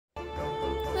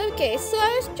Okay, so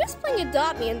I was just playing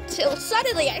Adopt Me until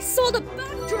suddenly I saw the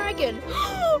Bat Dragon.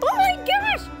 Oh my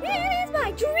gosh! It is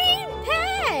my dream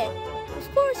pet!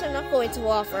 Of course I'm not going to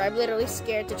offer. I'm literally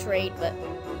scared to trade, but...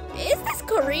 Is this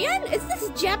Korean? Is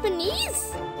this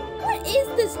Japanese? What is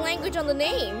this language on the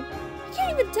name? I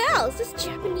can't even tell. Is this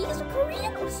Japanese or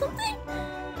Korean or something?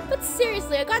 But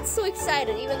seriously, I got so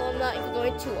excited even though I'm not even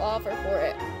going to offer for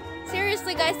it.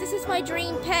 Seriously guys, this is my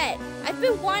dream pet. I've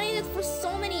been wanting this for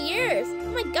so many years.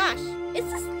 Oh my gosh. Is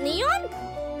this Neon?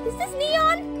 Is this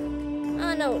Neon?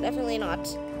 Oh no, definitely not.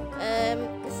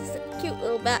 This is a cute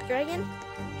little bat dragon.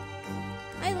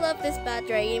 I love this bat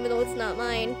dragon even though it's not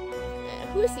mine.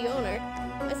 Who is the owner?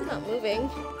 Why is it not moving?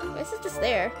 Why is it just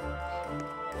there?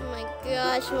 Oh my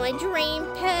gosh, my dream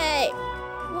pet.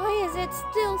 Why is it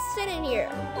still sitting here?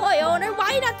 Boy owner, why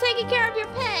are you not taking care of your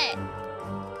pet?